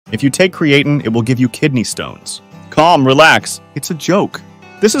If you take creatine, it will give you kidney stones. Calm, relax, it's a joke.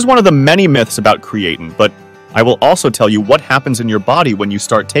 This is one of the many myths about creatine, but I will also tell you what happens in your body when you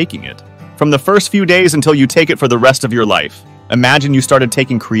start taking it. From the first few days until you take it for the rest of your life. Imagine you started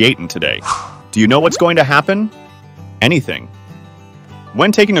taking creatine today. Do you know what's going to happen? Anything.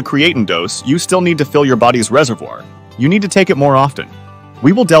 When taking a creatine dose, you still need to fill your body's reservoir. You need to take it more often.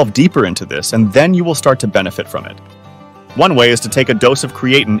 We will delve deeper into this, and then you will start to benefit from it. One way is to take a dose of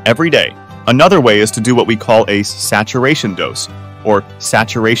creatine every day. Another way is to do what we call a saturation dose, or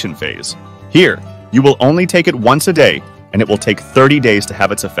saturation phase. Here, you will only take it once a day, and it will take 30 days to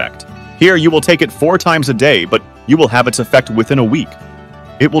have its effect. Here, you will take it 4 times a day, but you will have its effect within a week.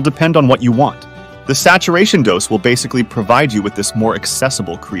 It will depend on what you want. The saturation dose will basically provide you with this more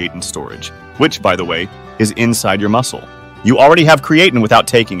accessible creatine storage, which, by the way, is inside your muscle. You already have creatine without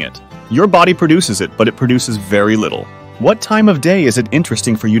taking it. Your body produces it, but it produces very little. What time of day is it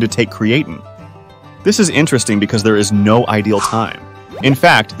interesting for you to take creatine? This is interesting because there is no ideal time. In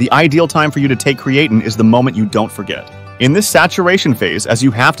fact, the ideal time for you to take creatine is the moment you don't forget. In this saturation phase, as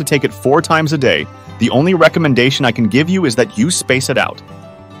you have to take it 4 times a day, the only recommendation I can give you is that you space it out.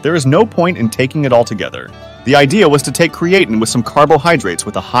 There is no point in taking it all together. The idea was to take creatine with some carbohydrates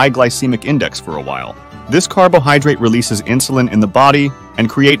with a high glycemic index for a while. This carbohydrate releases insulin in the body, and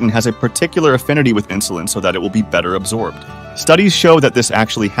creatine has a particular affinity with insulin so that it will be better absorbed. Studies show that this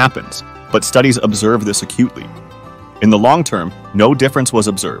actually happens, but studies observe this acutely. In the long term, no difference was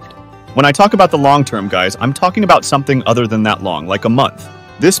observed. When I talk about the long term, guys, I'm talking about something other than that long, like a month.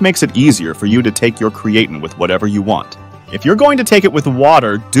 This makes it easier for you to take your creatine with whatever you want. If you're going to take it with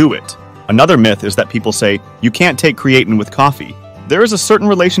water, do it. Another myth is that people say, you can't take creatine with coffee. There is a certain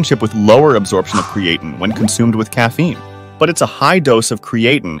relationship with lower absorption of creatine when consumed with caffeine. But it's a high dose of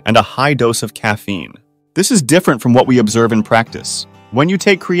creatine and a high dose of caffeine. This is different from what we observe in practice. When you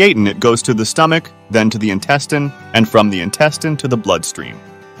take creatine, it goes to the stomach, then to the intestine, and from the intestine to the bloodstream,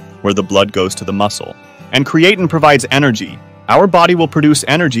 where the blood goes to the muscle. And creatine provides energy. Our body will produce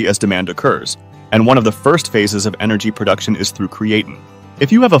energy as demand occurs, and one of the first phases of energy production is through creatine.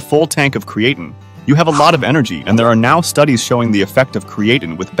 If you have a full tank of creatine, you have a lot of energy, and there are now studies showing the effect of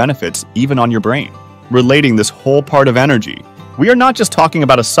creatine with benefits even on your brain. Relating this whole part of energy, we are not just talking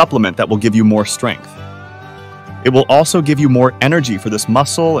about a supplement that will give you more strength. It will also give you more energy for this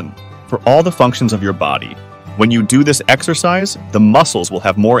muscle and for all the functions of your body. When you do this exercise, the muscles will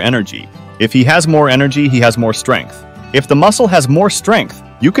have more energy. If he has more energy, he has more strength. If the muscle has more strength,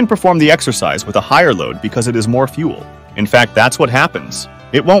 you can perform the exercise with a higher load because it is more fuel. In fact, that's what happens.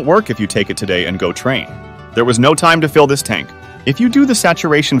 It won't work if you take it today and go train. There was no time to fill this tank. If you do the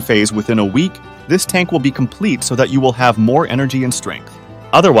saturation phase within a week, this tank will be complete so that you will have more energy and strength.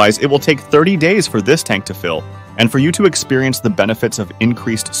 Otherwise, it will take 30 days for this tank to fill and for you to experience the benefits of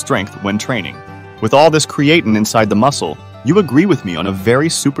increased strength when training. With all this creatine inside the muscle, you agree with me on a very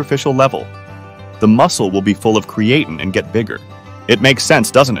superficial level. The muscle will be full of creatine and get bigger. It makes sense,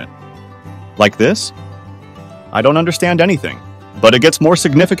 doesn't it? Like this? I don't understand anything. But it gets more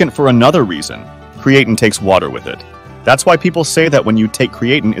significant for another reason. Creatine takes water with it. That's why people say that when you take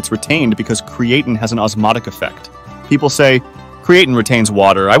creatine, it's retained because creatine has an osmotic effect. People say, creatine retains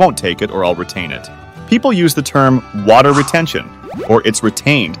water, I won't take it or I'll retain it. People use the term water retention, or it's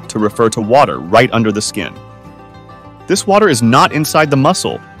retained to refer to water right under the skin. This water is not inside the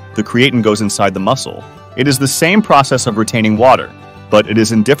muscle. The creatine goes inside the muscle. It is the same process of retaining water, but it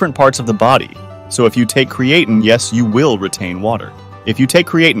is in different parts of the body. So if you take creatine, yes, you will retain water. If you take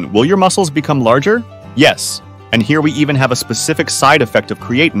creatine, will your muscles become larger? Yes. And here we even have a specific side effect of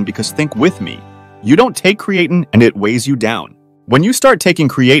creatine because think with me. You don't take creatine and it weighs you down. When you start taking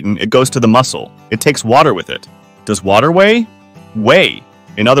creatine, it goes to the muscle. It takes water with it. Does water weigh? Weigh.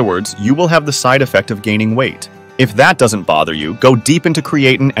 In other words, you will have the side effect of gaining weight. If that doesn't bother you, go deep into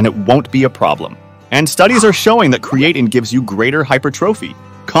creatine and it won't be a problem. And studies are showing that creatine gives you greater hypertrophy.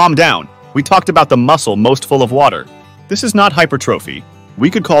 Calm down. We talked about the muscle most full of water. This is not hypertrophy. We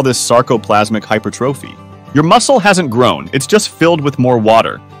could call this sarcoplasmic hypertrophy. Your muscle hasn't grown, it's just filled with more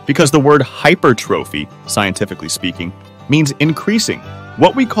water, because the word hypertrophy, scientifically speaking, means increasing,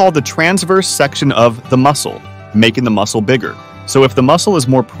 what we call the transverse section of the muscle, making the muscle bigger. So if the muscle is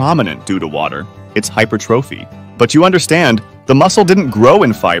more prominent due to water, it's hypertrophy. But you understand, the muscle didn't grow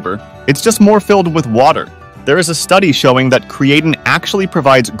in fiber, it's just more filled with water. There is a study showing that creatine actually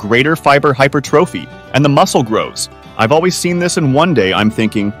provides greater fiber hypertrophy, and the muscle grows. I've always seen this, and one day I'm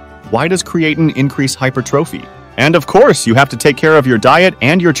thinking, why does creatine increase hypertrophy? And of course, you have to take care of your diet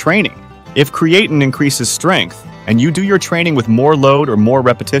and your training. If creatine increases strength, and you do your training with more load or more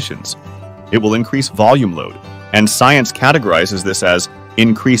repetitions, it will increase volume load. And science categorizes this as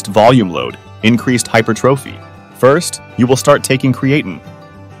increased volume load, increased hypertrophy. First, you will start taking creatine.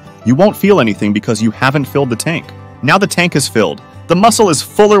 You won't feel anything because you haven't filled the tank. Now the tank is filled, the muscle is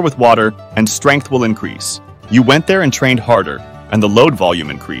fuller with water, and strength will increase. You went there and trained harder, and the load volume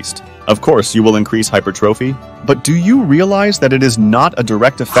increased. Of course, you will increase hypertrophy, but do you realize that it is not a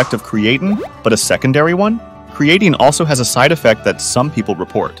direct effect of creatine, but a secondary one? Creatine also has a side effect that some people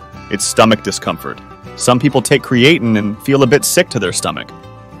report. It's stomach discomfort. Some people take creatine and feel a bit sick to their stomach.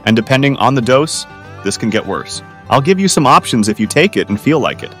 And depending on the dose, this can get worse. I'll give you some options if you take it and feel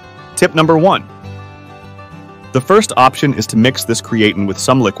like it. Tip number 1. The first option is to mix this creatine with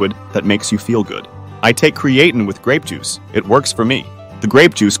some liquid that makes you feel good. I take creatine with grape juice. It works for me. The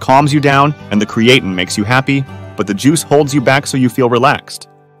grape juice calms you down and the creatine makes you happy, but the juice holds you back so you feel relaxed.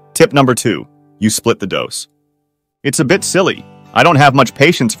 Tip number 2. You split the dose. It's a bit silly. I don't have much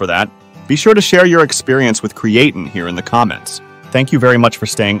patience for that. Be sure to share your experience with creatine here in the comments. Thank you very much for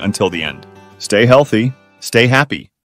staying until the end. Stay healthy, stay happy.